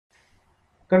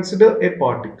Consider a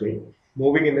particle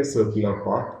moving in a circular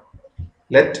path.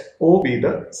 Let O be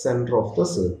the center of the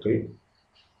circle,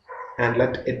 and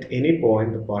let at any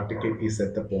point the particle is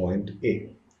at the point A.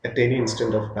 At any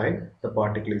instant of time, the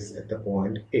particle is at the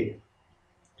point A.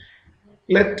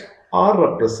 Let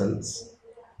R represents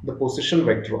the position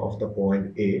vector of the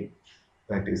point A,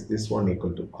 that is this one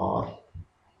equal to R,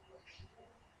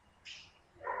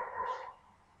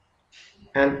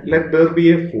 and let there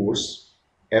be a force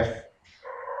F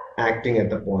acting at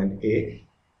the point A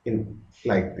in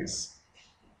like this.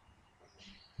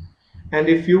 And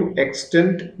if you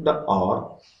extend the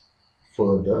R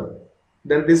further,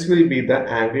 then this will be the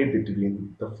angle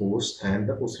between the force and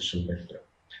the position vector.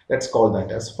 Let's call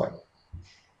that as phi.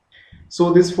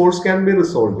 So this force can be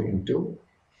resolved into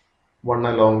one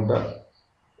along the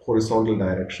horizontal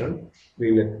direction.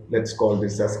 Let's call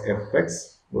this as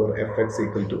Fx, where Fx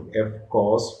equal to F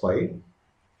cos phi,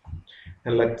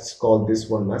 and let's call this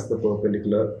one as the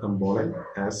perpendicular component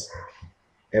as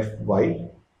Fy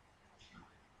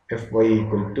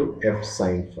equal to F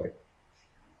sin phi.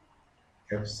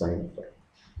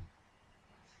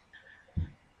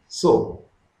 So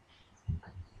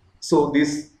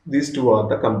these two are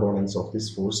the components of this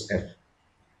force F.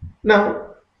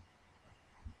 Now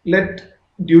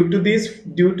due to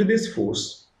this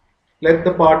force, let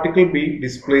the particle be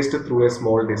displaced through a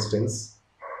small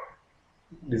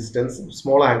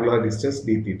small angular distance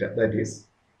d theta. That is,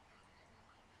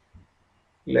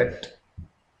 let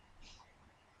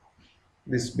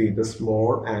this be the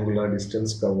small angular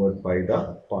distance covered by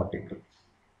the particle.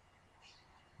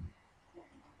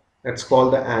 Let's call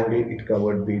the angle it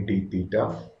covered be d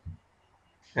theta,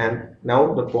 and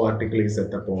now the particle is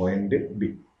at the point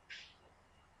B.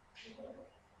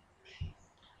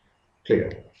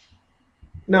 Clear?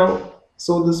 Now,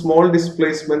 so the small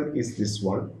displacement is this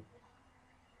one,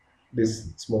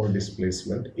 this small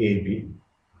displacement AB.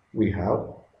 We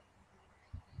have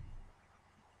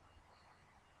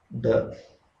the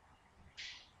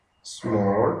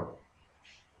small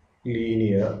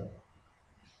linear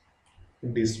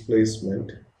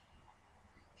displacement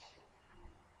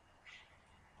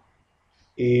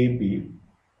AB.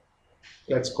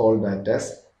 Let's call that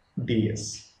as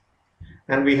ds,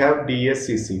 and we have ds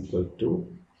is equal to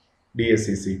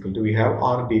we have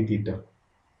r d theta,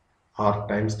 r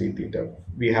times d theta.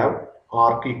 We have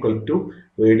arc equal to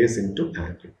radius into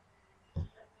angle.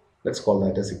 Let's call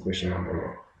that as equation number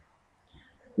 1.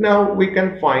 Now we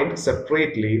can find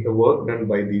separately the work done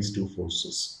by these two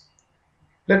forces.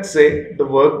 Let's say the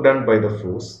work done by the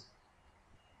force,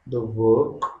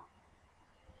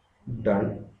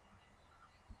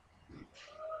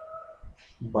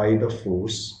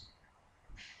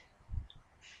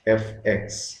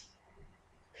 Fx,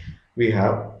 we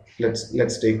have,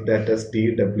 let's take that as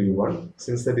dw1.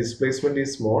 Since the displacement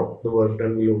is small, the work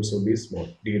done will also be small.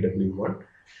 dw1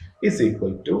 is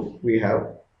equal to, we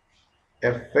have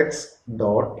Fx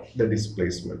dot the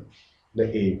displacement, the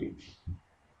AB.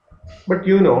 But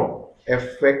you know,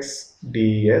 Fx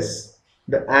ds,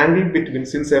 the angle between,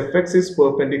 since Fx is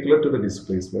perpendicular to the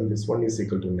displacement, this one is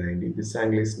equal to 90, this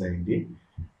angle is 90,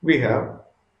 we have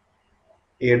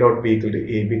A dot B equal to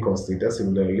AB cos theta.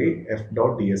 Similarly, F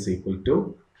dot ds equal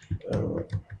to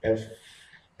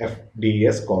F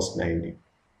ds cos 90.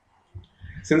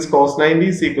 Since cos 90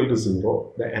 is equal to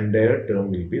 0, the entire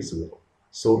term will be 0.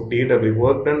 So dw,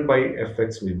 work done by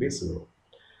Fx, will be 0.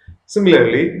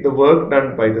 Similarly, the work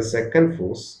done by the second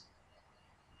force,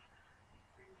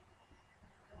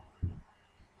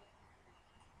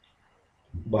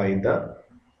 Fy,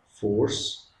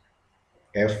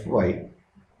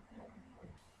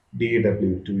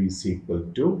 dw2 is equal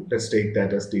to, let's take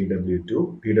that as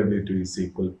dw2 is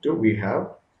equal to, we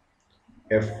have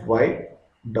Fy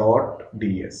dot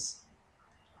ds.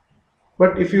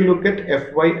 But if you look at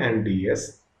Fy and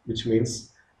ds, which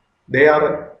means they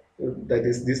are, that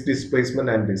is this displacement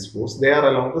and this force, they are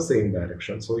along the same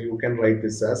direction. So you can write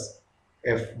this as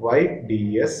Fy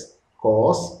ds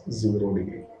cos 0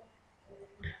 degree.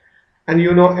 And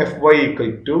you know Fy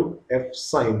equal to F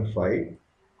sin phi,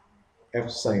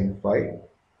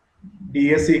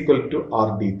 ds equal to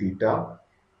r d theta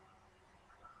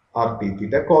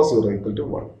cos 0 equal to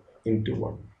 1 into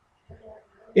 1,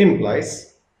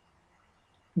 implies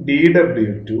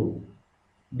dw2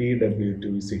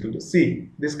 is equal to, see,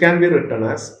 this can be written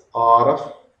as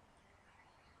rf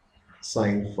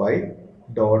sin phi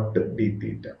dot d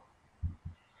theta.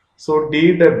 So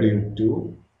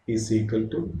dw2 is equal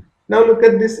to, now look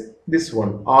at this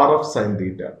one, rf sin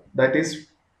theta, that is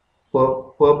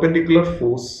perpendicular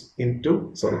force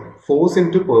into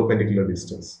perpendicular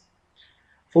distance.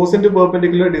 Force into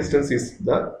perpendicular distance is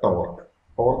the torque.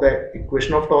 or the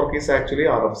equation of torque is actually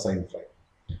R of sine phi.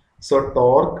 So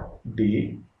torque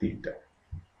d theta.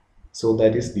 So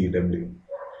that is dW.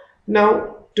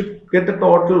 Now to get the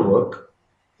total work,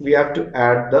 we have to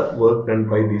add the work done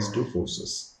by these two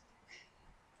forces.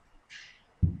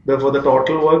 Therefore, the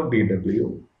total work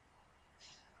dW,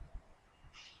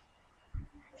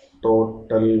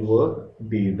 total work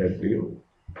dW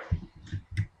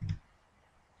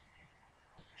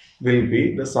will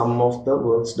be the sum of the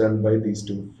works done by these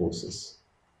two forces.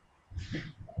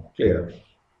 Clear?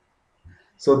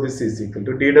 So this is equal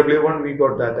to dW1, we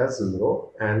got that as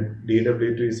 0, and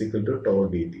dW2 is equal to tau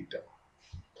d theta.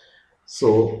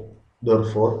 So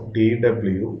therefore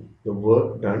dW, the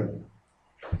work done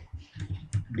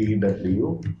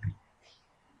dW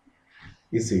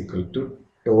is equal to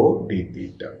tau d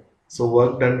theta. So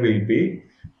work done will be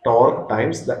torque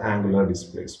times the angular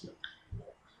displacement.